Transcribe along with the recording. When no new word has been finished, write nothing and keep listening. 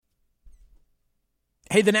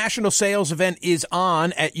Hey, the national sales event is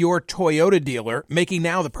on at your Toyota dealer, making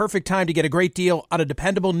now the perfect time to get a great deal on a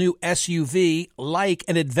dependable new SUV like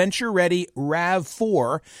an adventure-ready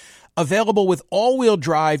RAV4. Available with all-wheel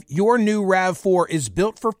drive, your new RAV4 is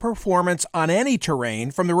built for performance on any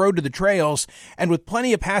terrain, from the road to the trails, and with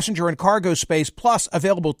plenty of passenger and cargo space, plus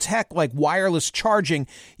available tech like wireless charging,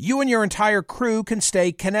 you and your entire crew can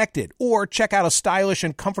stay connected. Or check out a stylish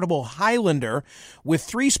and comfortable Highlander with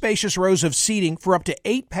 3 spacious rows of seating for up to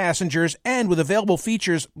 8 passengers and with available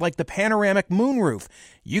features like the panoramic moonroof.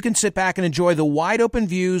 You can sit back and enjoy the wide-open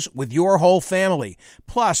views with your whole family.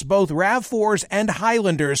 Plus, both RAV4s and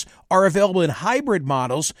Highlanders are available in hybrid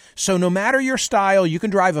models, so no matter your style, you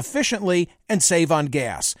can drive efficiently and save on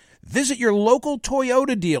gas. Visit your local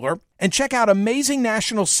Toyota dealer and check out amazing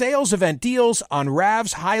national sales event deals on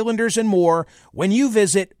RAVs, Highlanders, and more when you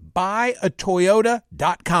visit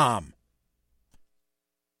buyatoyota.com.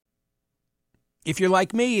 If you're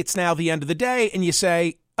like me, it's now the end of the day and you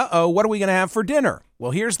say, what are we going to have for dinner?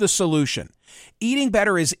 Well, here's the solution. Eating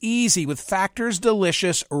better is easy with Factor's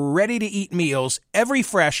delicious, ready-to-eat meals. Every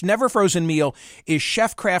fresh, never frozen meal is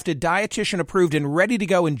chef-crafted, dietitian-approved, and ready to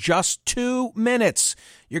go in just 2 minutes.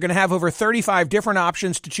 You're going to have over 35 different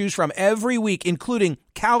options to choose from every week, including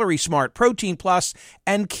Calorie Smart, Protein Plus,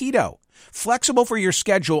 and Keto. Flexible for your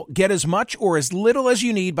schedule, get as much or as little as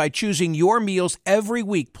you need by choosing your meals every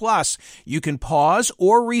week. Plus, you can pause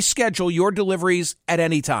or reschedule your deliveries at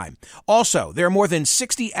any time. Also, there are more than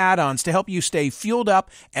 60 add-ons to help you stay fueled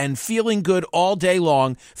up and feeling good all day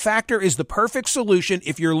long. Factor is the perfect solution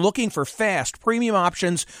if you're looking for fast, premium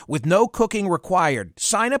options with no cooking required.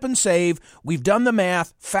 Sign up and save. We've done the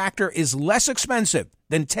math. Factor is less expensive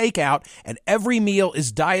than takeout, and every meal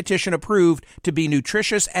is dietitian approved to be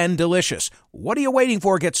nutritious and delicious. What are you waiting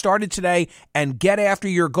for? Get started today and get after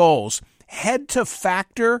your goals. Head to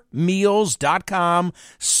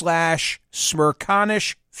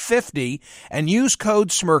factormeals.com/Smerconish50 and use code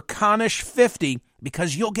Smerconish50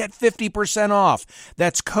 because you'll get 50% off.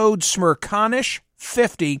 That's code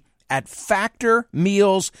Smerconish50 at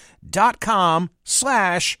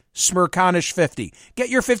factormeals.com/Smerconish50. Get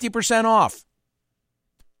your 50% off.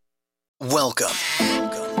 Welcome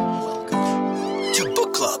to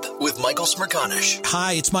Book Club with Michael Smerconish.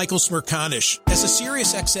 Hi, it's Michael Smerconish. As a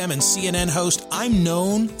SiriusXM and CNN host, I'm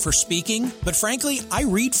known for speaking, but frankly, I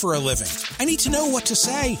read for a living. I need to know what to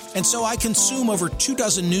say, and so I consume over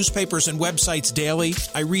 24 newspapers and websites daily.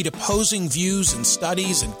 I read opposing views and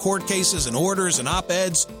studies and court cases and orders and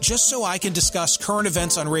op-eds just so I can discuss current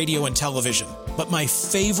events on radio and television. But my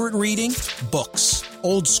favorite reading? Books.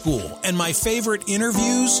 Old school. And my favorite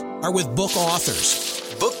interviews are with book authors.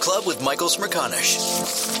 Book Club with Michael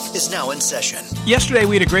Smerconish is now in session. Yesterday,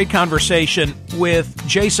 we had a great conversation with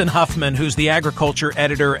Jason Huffman, who's the agriculture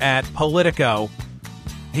editor at Politico.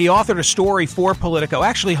 He authored a story for Politico.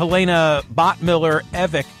 Actually, Helena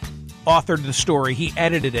Bottmiller-Evick authored the story. He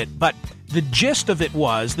edited it. But the gist of it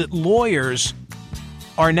was that lawyers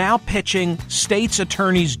are now pitching states'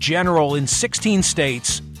 attorneys general in 16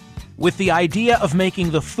 states with the idea of making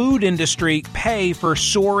the food industry pay for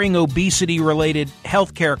soaring obesity-related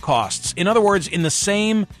healthcare costs. In other words, in the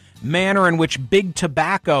same manner in which big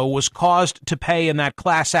tobacco was caused to pay in that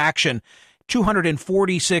class action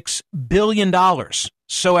 $246 billion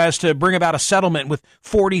so as to bring about a settlement with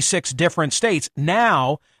 46 different states.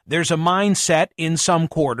 Now, there's a mindset in some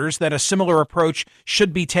quarters that a similar approach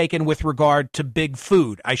should be taken with regard to big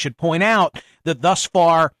food. I should point out that thus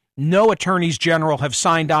far, no attorneys general have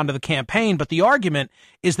signed on to the campaign, but the argument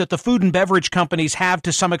is that the food and beverage companies have,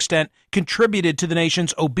 to some extent, contributed to the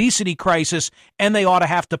nation's obesity crisis, and they ought to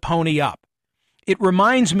have to pony up. It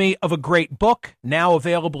reminds me of a great book, now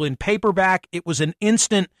available in paperback. It was an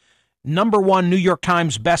instant #1 New York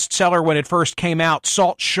Times bestseller when it first came out,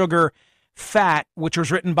 Salt, Sugar, Fat, which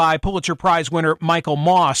was written by Pulitzer Prize winner Michael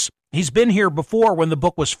Moss. He's been here before when the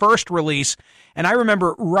book was first released, and I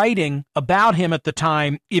remember writing about him at the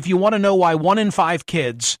time. If you want to know why 1 in 5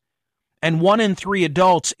 kids and 1 in 3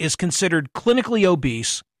 adults is considered clinically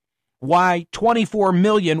obese, why 24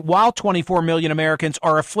 million Americans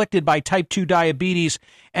are afflicted by type 2 diabetes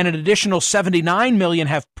and an additional 79 million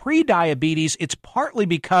have pre-diabetes, it's partly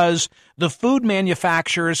because the food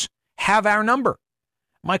manufacturers have our number.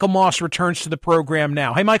 Michael Moss returns to the program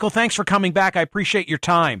now. Hey, Michael, thanks for coming back. I appreciate your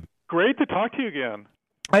time. Great to talk to you again.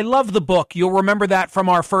 I love the book. You'll remember that from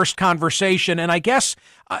our first conversation. And I guess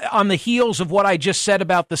on the heels of what I just said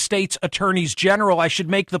about the state's attorneys general, I should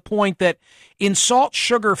make the point that in Salt,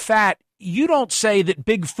 Sugar, Fat, you don't say that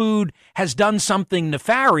big food has done something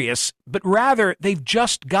nefarious, but rather they've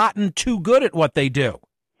just gotten too good at what they do.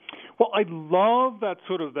 Well, I love that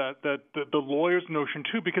sort of the lawyer's notion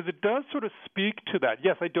too, because it does sort of speak to that.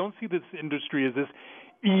 Yes, I don't see this industry as this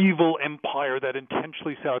evil empire that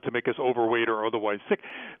intentionally set out to make us overweight or otherwise sick.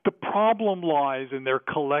 The problem lies in their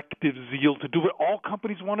collective zeal to do what all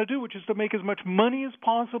companies want to do, which is to make as much money as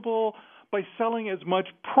possible by selling as much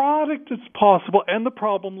product as possible. And the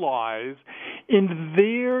problem lies in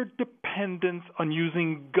their dependence on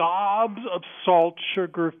using gobs of salt,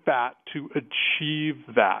 sugar, fat to achieve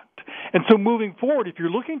that. And so moving forward, if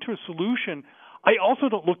you're looking to a solution, I also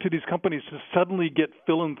don't look to these companies to suddenly get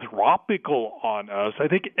philanthropical on us. I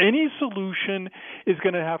think any solution is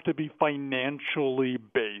going to have to be financially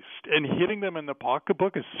based, and hitting them in the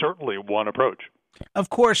pocketbook is certainly one approach. Of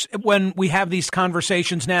course, when we have these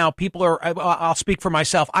conversations now, people are, I'll speak for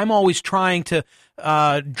myself, I'm always trying to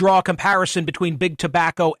draw a comparison between big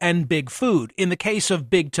tobacco and big food. In the case of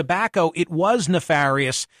big tobacco, it was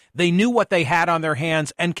nefarious. They knew what they had on their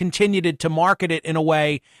hands and continued to market it in a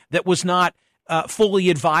way that was not fully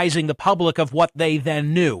advising the public of what they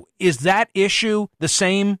then knew. Is that issue the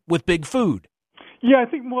same with big food? Yeah, I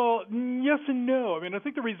think, well, yes and no. I mean, I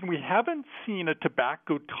think the reason we haven't seen a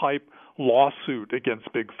tobacco-type lawsuit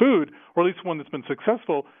against big food, or at least one that's been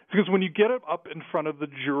successful, is because when you get it up in front of the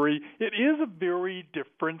jury, it is a very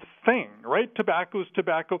different thing, right? Tobacco is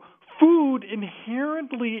tobacco. Food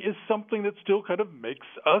inherently is something that still kind of makes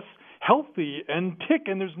us healthy and tick,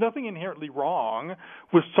 and there's nothing inherently wrong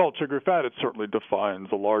with salt, sugar, fat. It certainly defines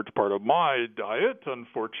a large part of my diet,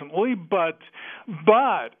 unfortunately, but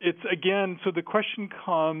it's, again, so the question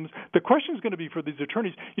is going to be for these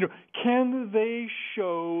attorneys, can they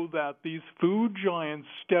show that these food giants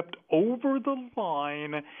stepped over the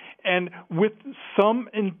line and with some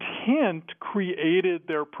intent created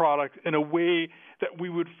their product in a way that we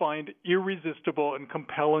would find irresistible and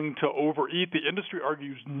compelling to overeat? The industry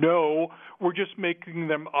argues no, we're just making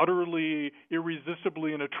them utterly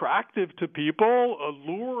irresistibly and attractive to people,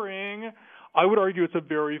 alluring. I would argue it's a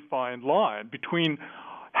very fine line between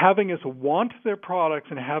having us want their products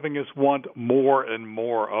and having us want more and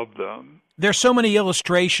more of them. There's so many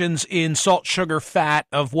illustrations in Salt, Sugar, Fat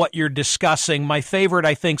of what you're discussing. My favorite,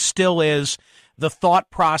 I think, still is the thought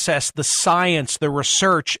process, the science, the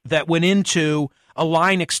research that went into a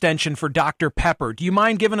line extension for Dr. Pepper. Do you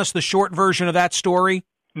mind giving us the short version of that story?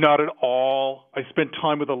 Not at all. I spent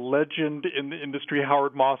time with a legend in the industry,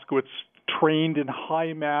 Howard Moskowitz, trained in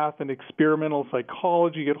high math and experimental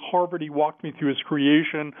psychology at Harvard. He walked me through his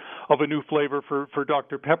creation of a new flavor for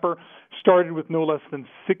Dr. Pepper. Started with no less than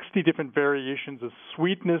 60 different variations of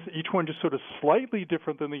sweetness, each one just sort of slightly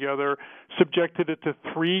different than the other. Subjected it to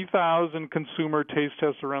 3,000 consumer taste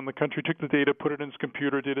tests around the country, took the data, put it in his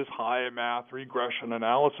computer, did his high math regression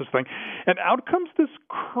analysis thing. And out comes this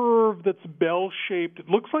curve that's bell-shaped. It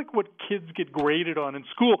looks like what kids get graded on in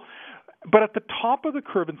school. But at the top of the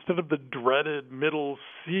curve, instead of the dreaded middle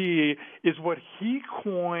C, is what he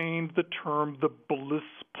coined the term the bliss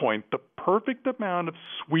point, the perfect amount of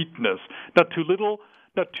sweetness, not too little,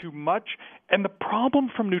 not too much. And the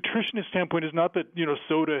problem from a nutritionist standpoint is not that,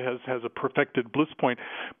 soda has a perfected bliss point,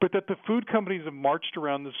 but that the food companies have marched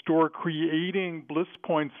around the store creating bliss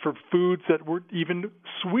points for foods that weren't even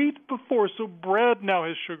sweet before. So bread now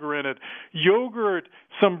has sugar in it. Yogurt,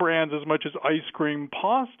 some brands as much as ice cream.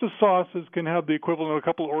 Pasta sauces can have the equivalent of a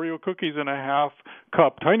couple Oreo cookies in a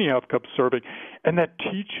tiny half cup serving. And that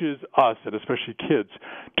teaches us, and especially kids,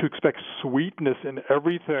 to expect sweetness in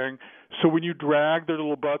everything. So when you drag their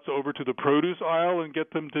little butts over to the produce aisle and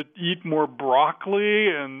get them to eat more broccoli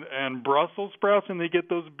and Brussels sprouts and they get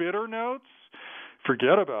those bitter notes,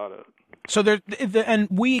 forget about it. So and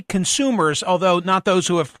we consumers, although not those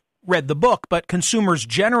who have read the book, but consumers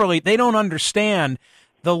generally, they don't understand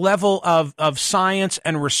the level of science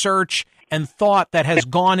and research and thought that has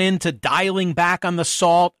gone into dialing back on the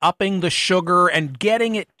salt, upping the sugar, and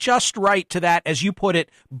getting it just right to that, as you put it,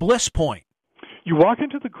 bliss point. You walk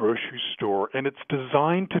into the grocery store, and it's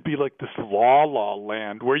designed to be like this la-la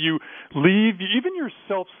land where you leave even your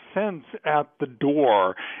self-sense at the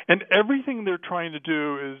door, and everything they're trying to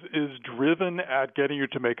do is driven at getting you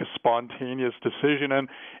to make a spontaneous decision.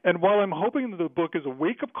 And while I'm hoping that the book is a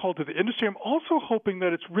wake-up call to the industry, I'm also hoping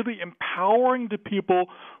that it's really empowering to people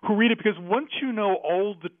who read it, because once you know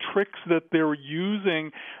all the tricks that they're using,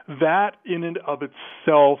 that in and of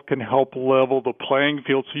itself can help level the playing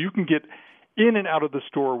field so you can get in and out of the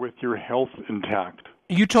store with your health intact.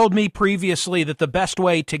 You told me previously that the best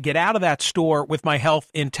way to get out of that store with my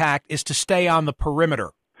health intact is to stay on the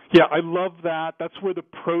perimeter. Yeah, I love that. That's where the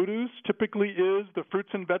produce typically is, the fruits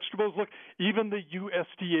and vegetables. Look, even the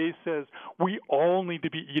USDA says we all need to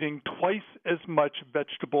be eating twice as much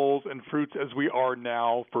vegetables and fruits as we are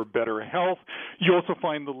now for better health. You also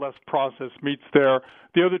find the less processed meats there.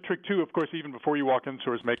 The other trick, too, of course, even before you walk in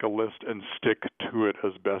stores, make a list and stick to it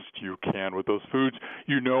as best you can with those foods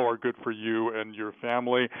you know are good for you and your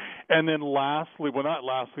family. And then lastly,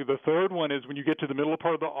 the third one is when you get to the middle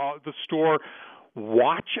part of the store,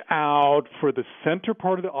 watch out for the center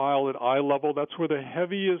part of the aisle at eye level. That's where the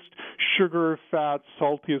heaviest sugar, fat,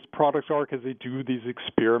 saltiest products are, because they do these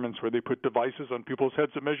experiments where they put devices on people's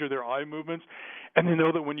heads to measure their eye movements. And they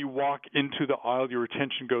know that when you walk into the aisle, your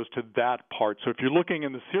attention goes to that part. So if you're looking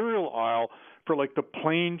in the cereal aisle for like the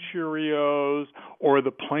plain Cheerios or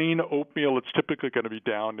the plain oatmeal, it's typically going to be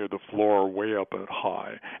down near the floor, way up at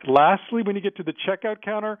high. Lastly, when you get to the checkout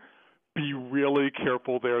counter, be really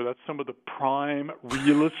careful there. That's some of the prime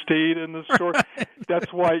real estate in the store. Right.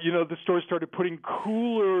 That's why, the store started putting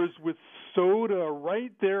coolers with soda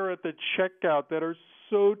right there at the checkout that are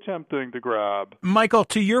so tempting to grab. Michael,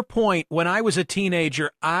 to your point, when I was a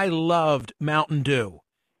teenager, I loved Mountain Dew.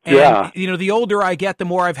 And, the older I get, the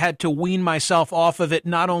more I've had to wean myself off of it,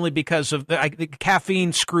 not only because of the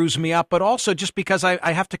caffeine screws me up, but also just because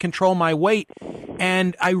I have to control my weight.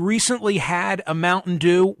 And I recently had a Mountain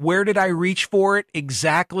Dew. Where did I reach for it?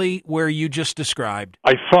 Exactly where you just described.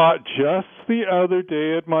 I saw it just the other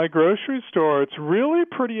day at my grocery store. It's really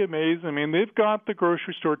pretty amazing. I mean, they've got the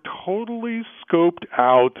grocery store totally scoped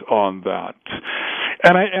out on that.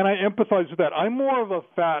 And I empathize with that. I'm more of a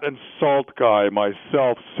fat and salt guy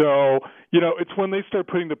myself, so it's when they start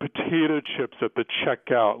putting the potato chips at the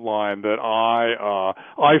checkout line that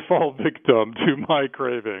I fall victim to my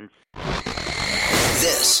cravings.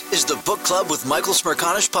 This is the Book Club with Michael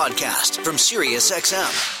Smerconish podcast from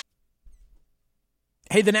SiriusXM.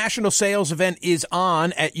 Hey, the national sales event is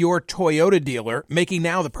on at your Toyota dealer, making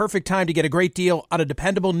now the perfect time to get a great deal on a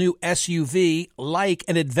dependable new SUV like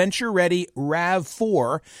an adventure-ready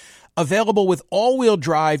RAV4. Available with all-wheel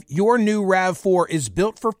drive, your new RAV4 is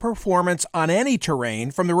built for performance on any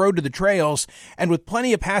terrain, from the road to the trails, and with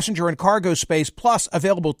plenty of passenger and cargo space, plus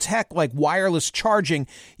available tech like wireless charging,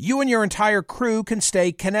 you and your entire crew can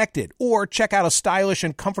stay connected. Or check out a stylish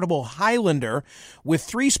and comfortable Highlander with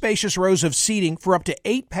 3 spacious rows of seating for up to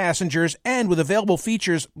 8 passengers, and with available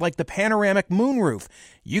features like the panoramic moonroof.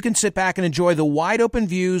 You can sit back and enjoy the wide-open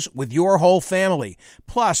views with your whole family.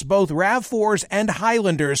 Plus, both RAV4s and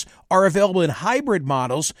Highlanders are available in hybrid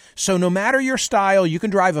models, so no matter your style, you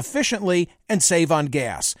can drive efficiently and save on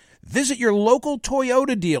gas. Visit your local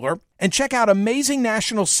Toyota dealer and check out amazing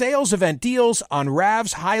national sales event deals on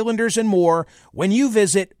RAVs, Highlanders, and more when you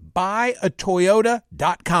visit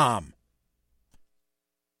buyatoyota.com.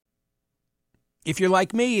 If you're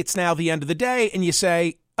like me, it's now the end of the day, and you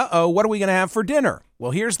say, what are we going to have for dinner?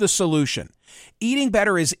 Well, here's the solution. Eating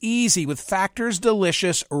better is easy with Factor's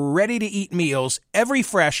delicious, ready-to-eat meals. Every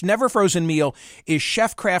fresh, never frozen meal is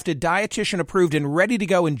chef-crafted, dietitian-approved, and ready to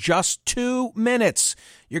go in just 2 minutes.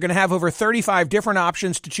 You're going to have over 35 different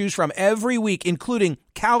options to choose from every week, including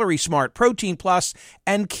Calorie Smart, Protein Plus,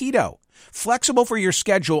 and Keto. Flexible for your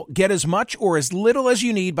schedule, get as much or as little as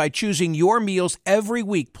you need by choosing your meals every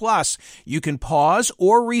week. Plus, you can pause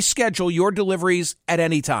or reschedule your deliveries at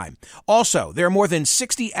any time. Also, there are more than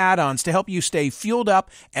 60 add-ons to help you stay fueled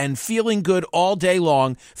up and feeling good all day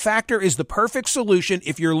long. Factor is the perfect solution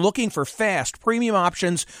if you're looking for fast, premium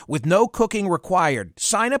options with no cooking required.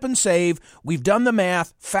 Sign up and save. We've done the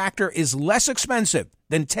math. Factor is less expensive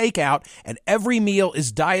than takeout, and every meal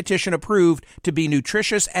is dietitian approved to be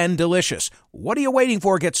nutritious and delicious. What are you waiting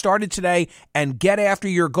for? Get started today and get after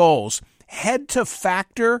your goals. Head to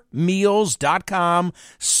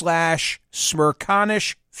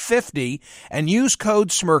factormeals.com/Smerconish50 and use code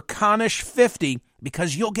Smerconish50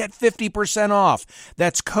 because you'll get 50% off.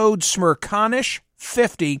 That's code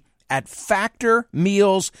Smerconish50 at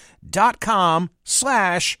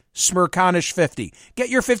factormeals.com/Smerconish50. Get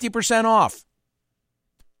your 50% off.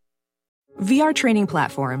 VR training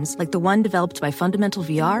platforms, like the one developed by Fundamental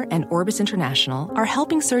VR and Orbis International, are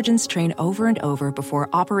helping surgeons train over and over before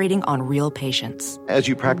operating on real patients. As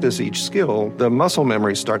you practice each skill, the muscle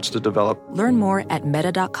memory starts to develop. Learn more at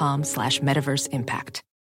meta.com/metaverseimpact.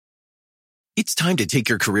 It's time to take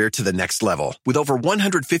your career to the next level. With over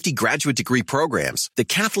 150 graduate degree programs, the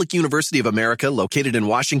Catholic University of America, located in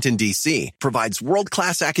Washington, D.C., provides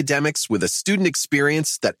world-class academics with a student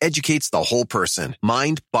experience that educates the whole person,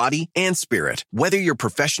 mind, body, and spirit. Whether your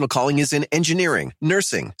professional calling is in engineering,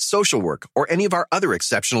 nursing, social work, or any of our other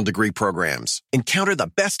exceptional degree programs, encounter the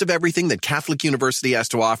best of everything that Catholic University has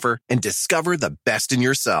to offer and discover the best in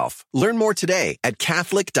yourself. Learn more today at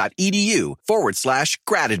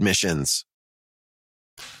catholic.edu/grad admissions.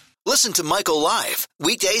 Listen to Michael live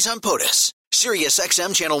weekdays on POTUS, Sirius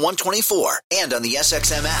XM channel 124, and on the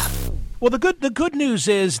SXM app. Well, the good news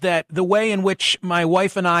is that the way in which my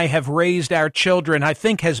wife and I have raised our children, I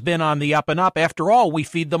think, has been on the up and up. After all, we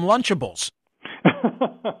feed them Lunchables.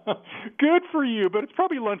 Good for you, but it's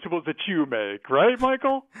probably Lunchables that you make, right,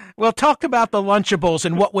 Michael? Well, talk about the Lunchables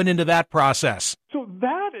and what went into that process. So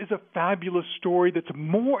that is a fabulous story that's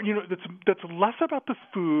more, that's less about the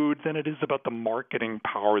food than it is about the marketing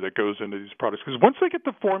power that goes into these products. Because once they get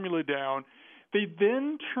the formula down, they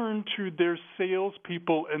then turn to their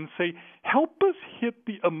salespeople and say, help us hit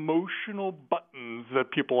the emotional buttons that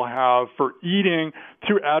people have for eating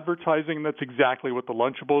through advertising. That's exactly what the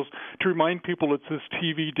Lunchables. To remind people, it's this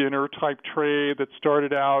TV dinner type tray that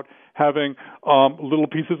started out having little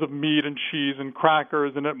pieces of meat and cheese and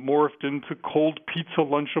crackers, and it morphed into cold pizza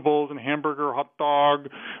Lunchables and hamburger, hot dog,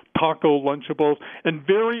 taco Lunchables. And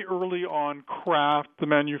very early on, Kraft, the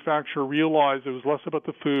manufacturer, realized it was less about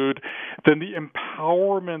the food than the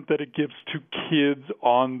empowerment that it gives to kids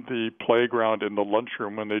on the playground in the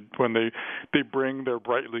lunchroom when they bring their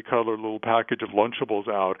brightly colored little package of Lunchables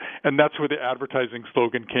out. And that's where the advertising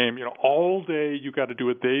slogan came. All day you got to do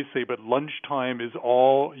what they say, but lunchtime is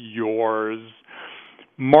all yours.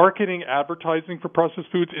 Marketing, advertising for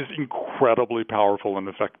processed foods is incredibly powerful and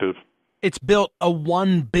effective. It's built a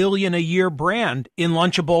 $1 billion a year brand in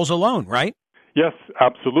Lunchables alone, right? Yes,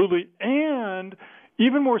 absolutely. And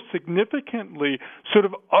even more significantly, sort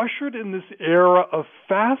of ushered in this era of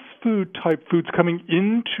fast food type foods coming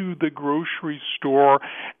into the grocery store,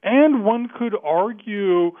 and one could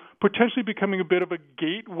argue potentially becoming a bit of a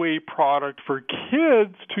gateway product for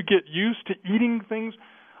kids to get used to eating things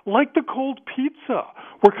like the cold pizza,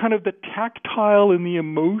 where kind of the tactile and the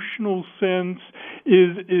emotional sense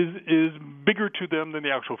is bigger to them than the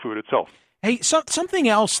actual food itself. Hey, something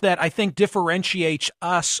else that I think differentiates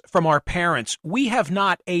us from our parents, we have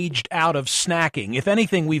not aged out of snacking. If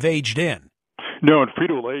anything, we've aged in. No, and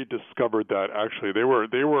Frito-Lay discovered that actually. They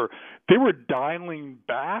were dialing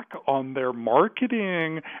back on their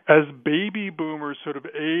marketing as baby boomers sort of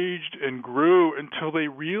aged and grew until they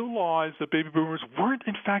realized that baby boomers weren't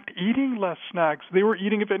in fact eating less snacks. They were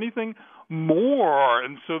eating, if anything, more.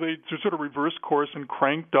 And so they sort of reversed course and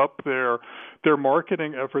cranked up their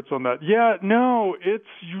marketing efforts on that. Yeah, no,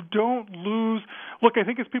 you don't lose. Look, I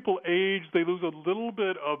think as people age, they lose a little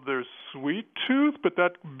bit of their sweet tooth, but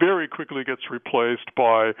that very quickly gets replaced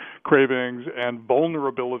by cravings and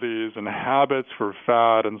vulnerabilities and habits for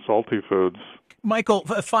fat and salty foods. Michael,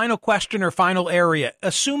 a final question or final area.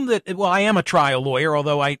 Assume that, well, I am a trial lawyer,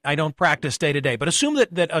 although I don't practice day to day, but assume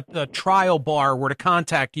that a trial bar were to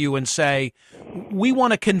contact you and say, we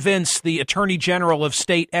want to convince the Attorney General of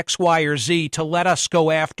State X, Y, or Z to let us go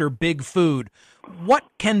after big food. What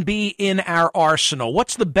can be in our arsenal?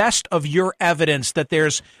 What's the best of your evidence that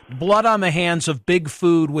there's blood on the hands of big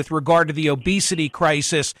food with regard to the obesity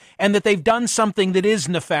crisis and that they've done something that is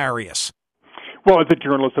nefarious? Well, as a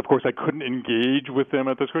journalist, of course, I couldn't engage with them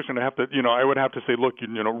at this question. I would have to say, look,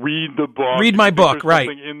 read the book. Read my book, right?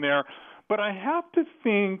 Something in there. But I have to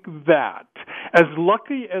think that, as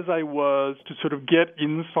lucky as I was to sort of get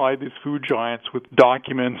inside these food giants with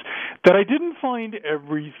documents, that I didn't find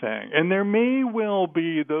everything. And there may well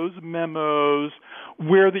be those memos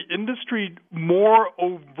where the industry more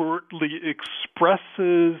overtly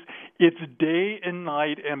expresses its day and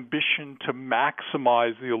night ambition to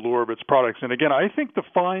maximize the allure of its products. And again, I think the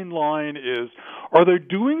fine line is, are they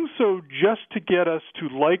doing so just to get us to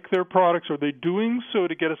like their products? Or are they doing so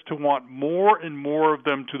to get us to want more and more of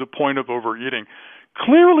them to the point of overeating?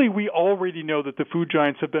 Clearly, we already know that the food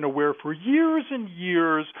giants have been aware for years and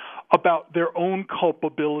years about their own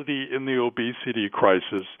culpability in the obesity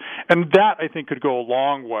crisis. And that, I think, could go a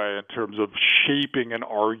long way in terms of shaping an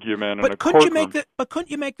argument in a courtroom. But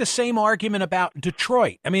couldn't you make the same argument about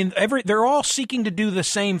Detroit? I mean, they're all seeking to do the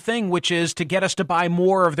same thing, which is to get us to buy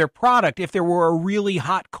more of their product. If there were a really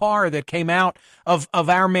hot car that came out of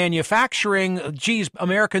our manufacturing, geez,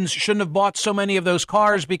 Americans shouldn't have bought so many of those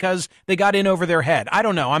cars because they got in over their head. I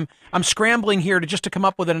don't know. I'm scrambling here to come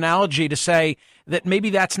up with an analogy to say that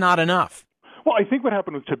maybe that's not enough. Well, I think what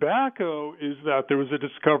happened with tobacco is that there was a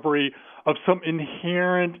discovery of some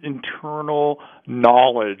inherent internal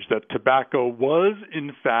knowledge that tobacco was,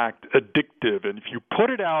 in fact, addictive. And if you put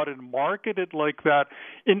it out and market it like that,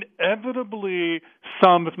 inevitably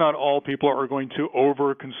some, if not all, people are going to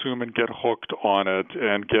overconsume and get hooked on it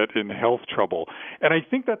and get in health trouble. And I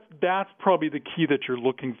think that's probably the key that you're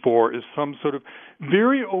looking for, is some sort of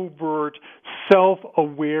very overt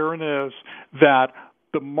self-awareness that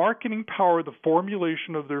the marketing power, the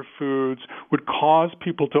formulation of their foods would cause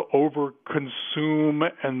people to overconsume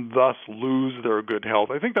and thus lose their good health.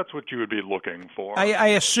 I think that's what you would be looking for. I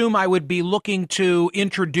assume I would be looking to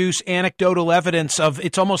introduce anecdotal evidence of,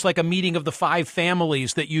 it's almost like a meeting of the five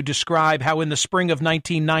families that you describe, how in the spring of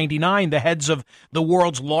 1999, the heads of the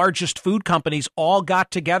world's largest food companies all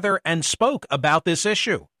got together and spoke about this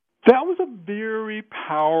issue. That was a very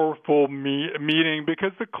powerful meeting,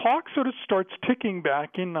 because the clock sort of starts ticking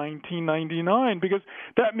back in 1999, because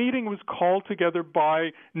that meeting was called together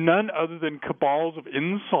by none other than cabals of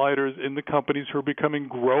insiders in the companies who are becoming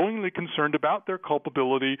growingly concerned about their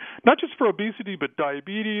culpability, not just for obesity, but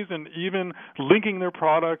diabetes, and even linking their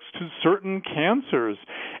products to certain cancers.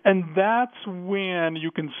 And that's when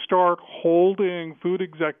you can start holding food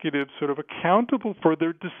executives sort of accountable for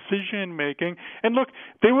their decision making. And look,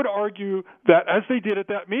 they would argue that, as they did at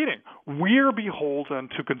that meeting, we're beholden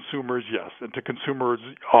to consumers, yes, and to consumers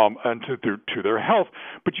and to their health.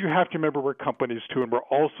 But you have to remember, we're companies too, and we're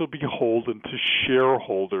also beholden to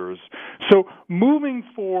shareholders. So moving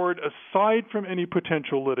forward, aside from any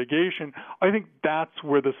potential litigation, I think that's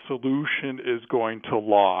where the solution is going to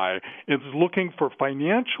lie. It's looking for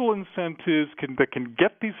financial incentives that can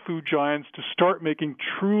get these food giants to start making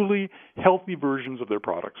truly healthy versions of their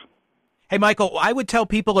products. Hey, Michael, I would tell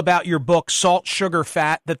people about your book, Salt, Sugar,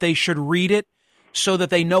 Fat, that they should read it so that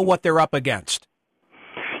they know what they're up against.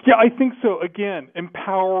 Yeah, I think so. Again,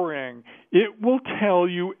 empowering. It will tell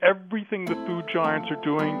you everything the food giants are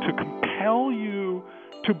doing to compel you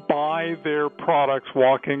to buy their products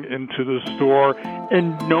walking into the store.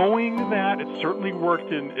 And knowing that, it certainly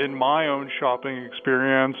worked in my own shopping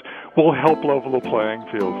experience, will help level the playing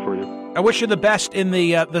field for you. I wish you the best in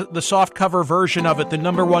the soft cover version of it, the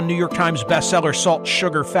 #1 New York Times bestseller, Salt,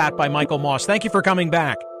 Sugar, Fat by Michael Moss. Thank you for coming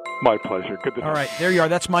back. My pleasure. Good to All right, there you are.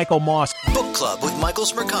 That's Michael Moss. Book Club with Michael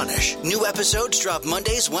Smerconish. New episodes drop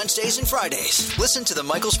Mondays, Wednesdays, and Fridays. Listen to the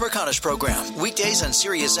Michael Smerconish program weekdays on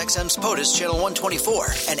Sirius XM's POTUS Channel 124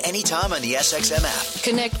 and anytime on the SXM app.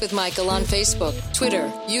 Connect with Michael on Facebook, Twitter,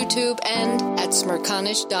 YouTube, and at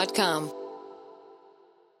Smerconish.com.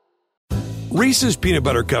 Reese's peanut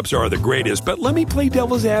butter cups are the greatest, but let me play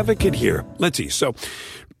devil's advocate here. Let's see. So,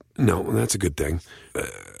 no, that's a good thing.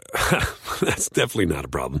 That's definitely not a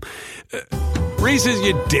problem. Reese's,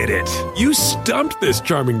 you did it. You stumped this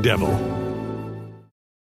charming devil.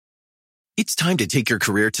 It's time to take your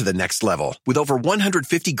career to the next level. With over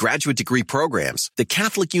 150 graduate degree programs, the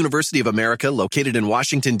Catholic University of America, located in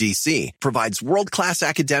Washington, D.C., provides world-class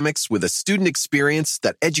academics with a student experience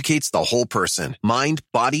that educates the whole person, mind,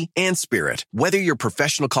 body, and spirit. Whether your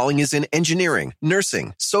professional calling is in engineering,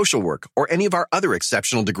 nursing, social work, or any of our other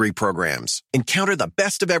exceptional degree programs, encounter the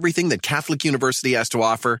best of everything that Catholic University has to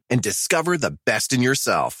offer and discover the best in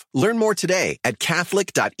yourself. Learn more today at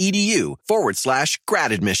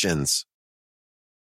catholic.edu/grad admissions.